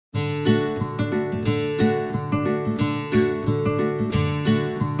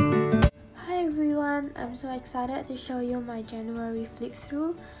I'm so excited to show you my January flip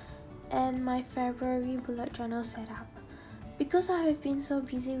through and my February bullet journal setup. Because I have been so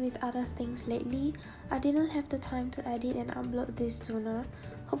busy with other things lately, I didn't have the time to edit and upload this sooner.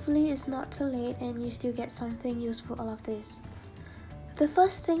 Hopefully it's not too late and you still get something useful out of this. The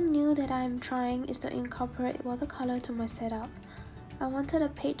first thing new that I'm trying is to incorporate watercolor to my setup. I wanted a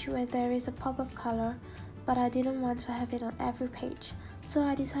page where there is a pop of color, but I didn't want to have it on every page, so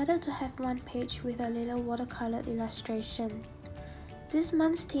I decided to have one page with a little watercolor illustration. This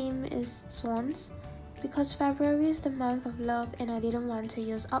month's theme is swans, because February is the month of love and I didn't want to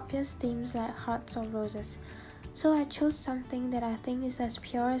use obvious themes like hearts or roses. So I chose something that I think is as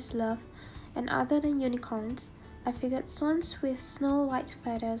pure as love, and other than unicorns, I figured swans with snow white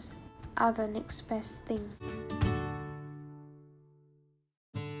feathers are the next best thing.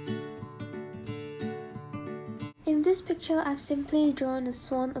 In this picture, I've simply drawn a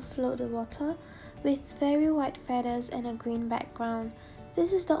swan afloat the water with very white feathers and a green background.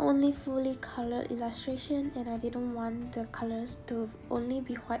 This is the only fully colored illustration and I didn't want the colors to only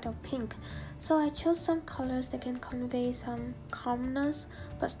be white or pink, so I chose some colors that can convey some calmness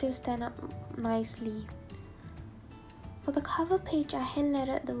but still stand up nicely. For the cover page, I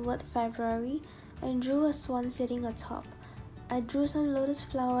hand-lettered the word February and drew a swan sitting atop. I drew some lotus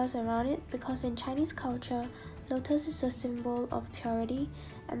flowers around it because in Chinese culture, lotus is a symbol of purity,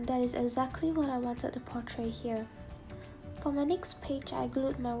 and that is exactly what I wanted to portray here. For my next page, I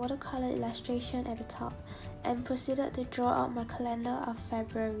glued my watercolor illustration at the top and proceeded to draw out my calendar of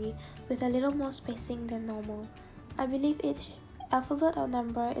February with a little more spacing than normal. I believe each alphabet or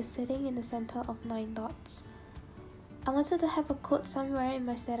number is sitting in the center of 9 dots. I wanted to have a quote somewhere in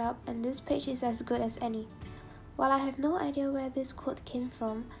my setup, and this page is as good as any. While I have no idea where this quote came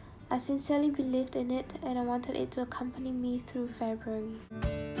from, I sincerely believed in it and I wanted it to accompany me through February.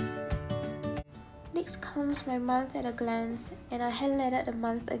 Next comes my month at a glance, and I hand-lettered the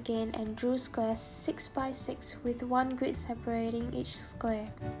month again and drew squares 6 by 6 with one grid separating each square.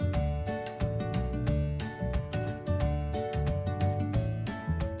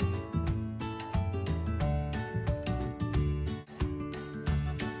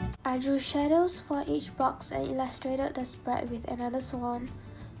 I drew shadows for each box and illustrated the spread with another swan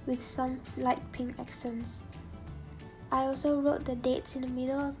with some light pink accents. I also wrote the dates in the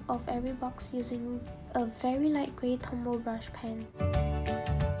middle of every box using a very light grey Tombow brush pen.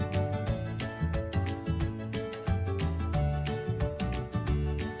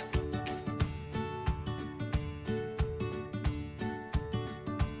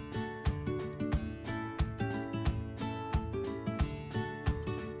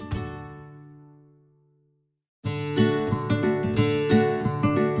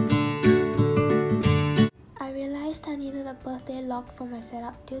 I needed a birthday log for my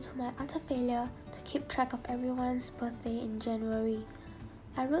setup due to my utter failure to keep track of everyone's birthday in January.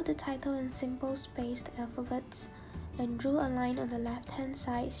 I wrote the title in simple spaced alphabets and drew a line on the left-hand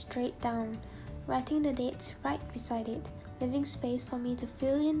side straight down, writing the dates right beside it, leaving space for me to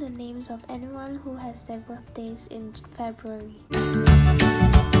fill in the names of anyone who has their birthdays in February.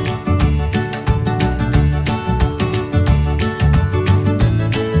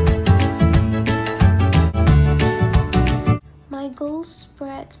 My goal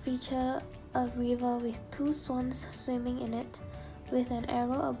spread featured a river with 2 swans swimming in it, with an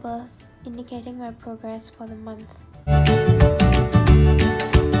arrow above indicating my progress for the month.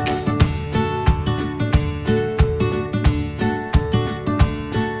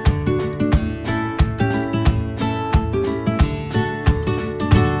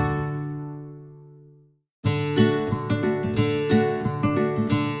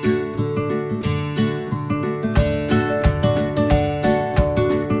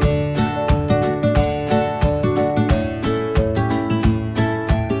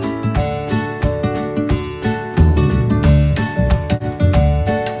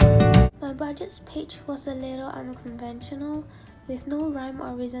 Page was a little unconventional, with no rhyme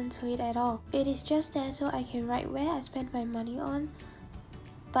or reason to it at all. It is just there so I can write where I spent my money on,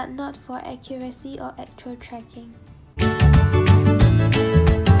 but not for accuracy or actual tracking.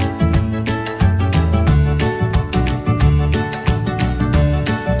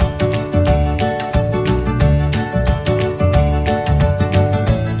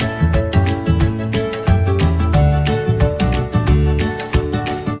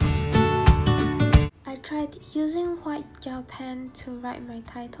 Using white gel pen to write my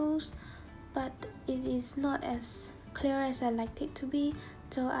titles, but it is not as clear as I liked it to be,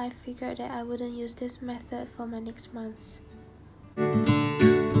 so I figured that I wouldn't use this method for my next months.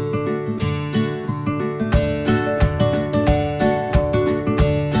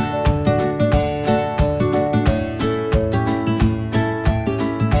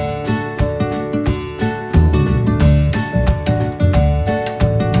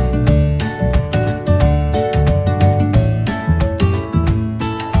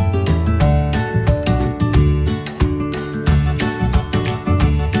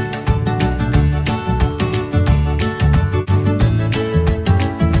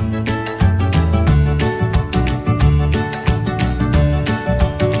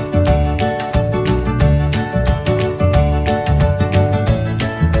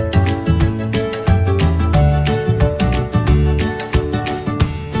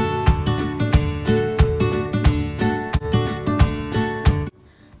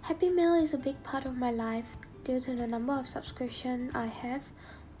 my life due to the number of subscriptions I have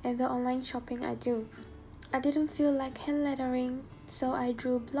and the online shopping I do. I didn't feel like hand lettering, so I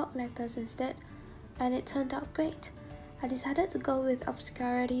drew block letters instead, and it turned out great. I decided to go with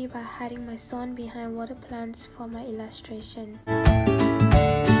obscurity by hiding my swan behind water plants for my illustration.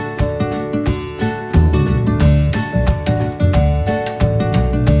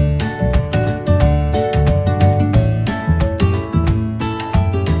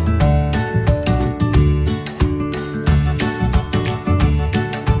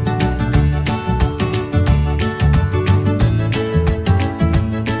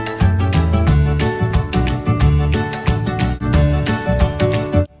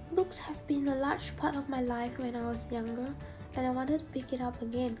 Part of my life when I was younger, and I wanted to pick it up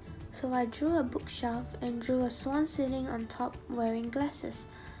again, so I drew a bookshelf and drew a swan sitting on top wearing glasses.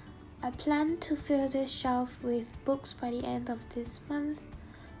 I planned to fill this shelf with books by the end of this month,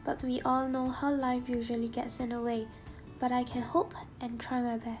 but we all know how life usually gets in the way, but I can hope and try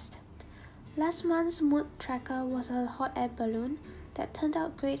my best. Last month's mood tracker was a hot air balloon that turned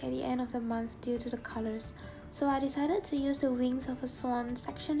out great at the end of the month due to the colors, so I decided to use the wings of a swan,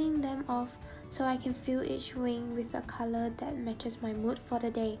 sectioning them off so I can fill each wing with a color that matches my mood for the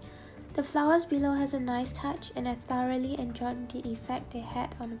day. The flowers below has a nice touch, and I thoroughly enjoyed the effect they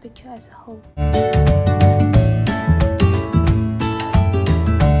had on the picture as a whole.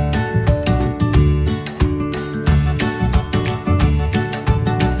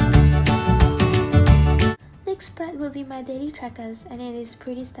 Next spread will be my daily trackers, and it is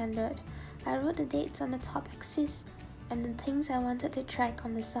pretty standard. I wrote the dates on the top axis and the things I wanted to track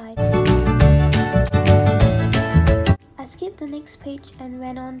on the side. I skipped the next page and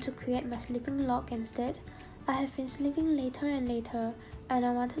went on to create my sleeping log instead. I have been sleeping later and later, and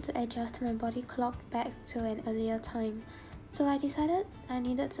I wanted to adjust my body clock back to an earlier time, so I decided I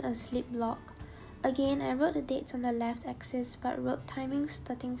needed a sleep log. Again, I wrote the dates on the left axis but wrote timings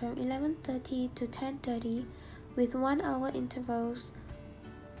starting from 11:30 to 10:30 with 1 hour intervals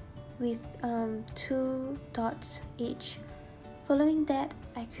with 2 dots each. Following that,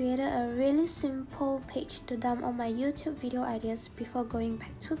 I created a really simple page to dump all my YouTube video ideas before going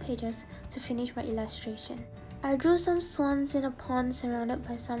back 2 pages to finish my illustration. I drew some swans in a pond surrounded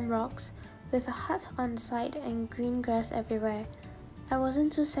by some rocks, with a hut on the side and green grass everywhere. I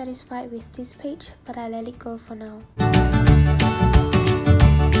wasn't too satisfied with this page, but I let it go for now.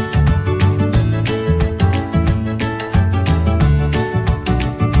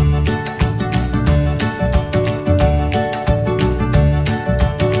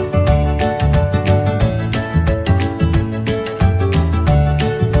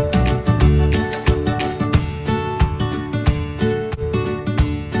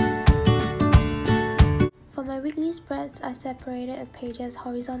 I separated the pages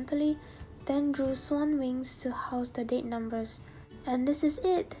horizontally, then drew swan wings to house the date numbers. And this is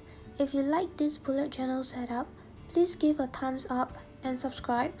it! If you like this bullet journal setup, please give a thumbs up and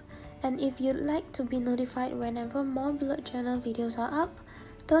subscribe. And if you'd like to be notified whenever more bullet journal videos are up,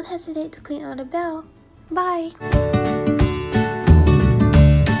 don't hesitate to click on the bell. Bye!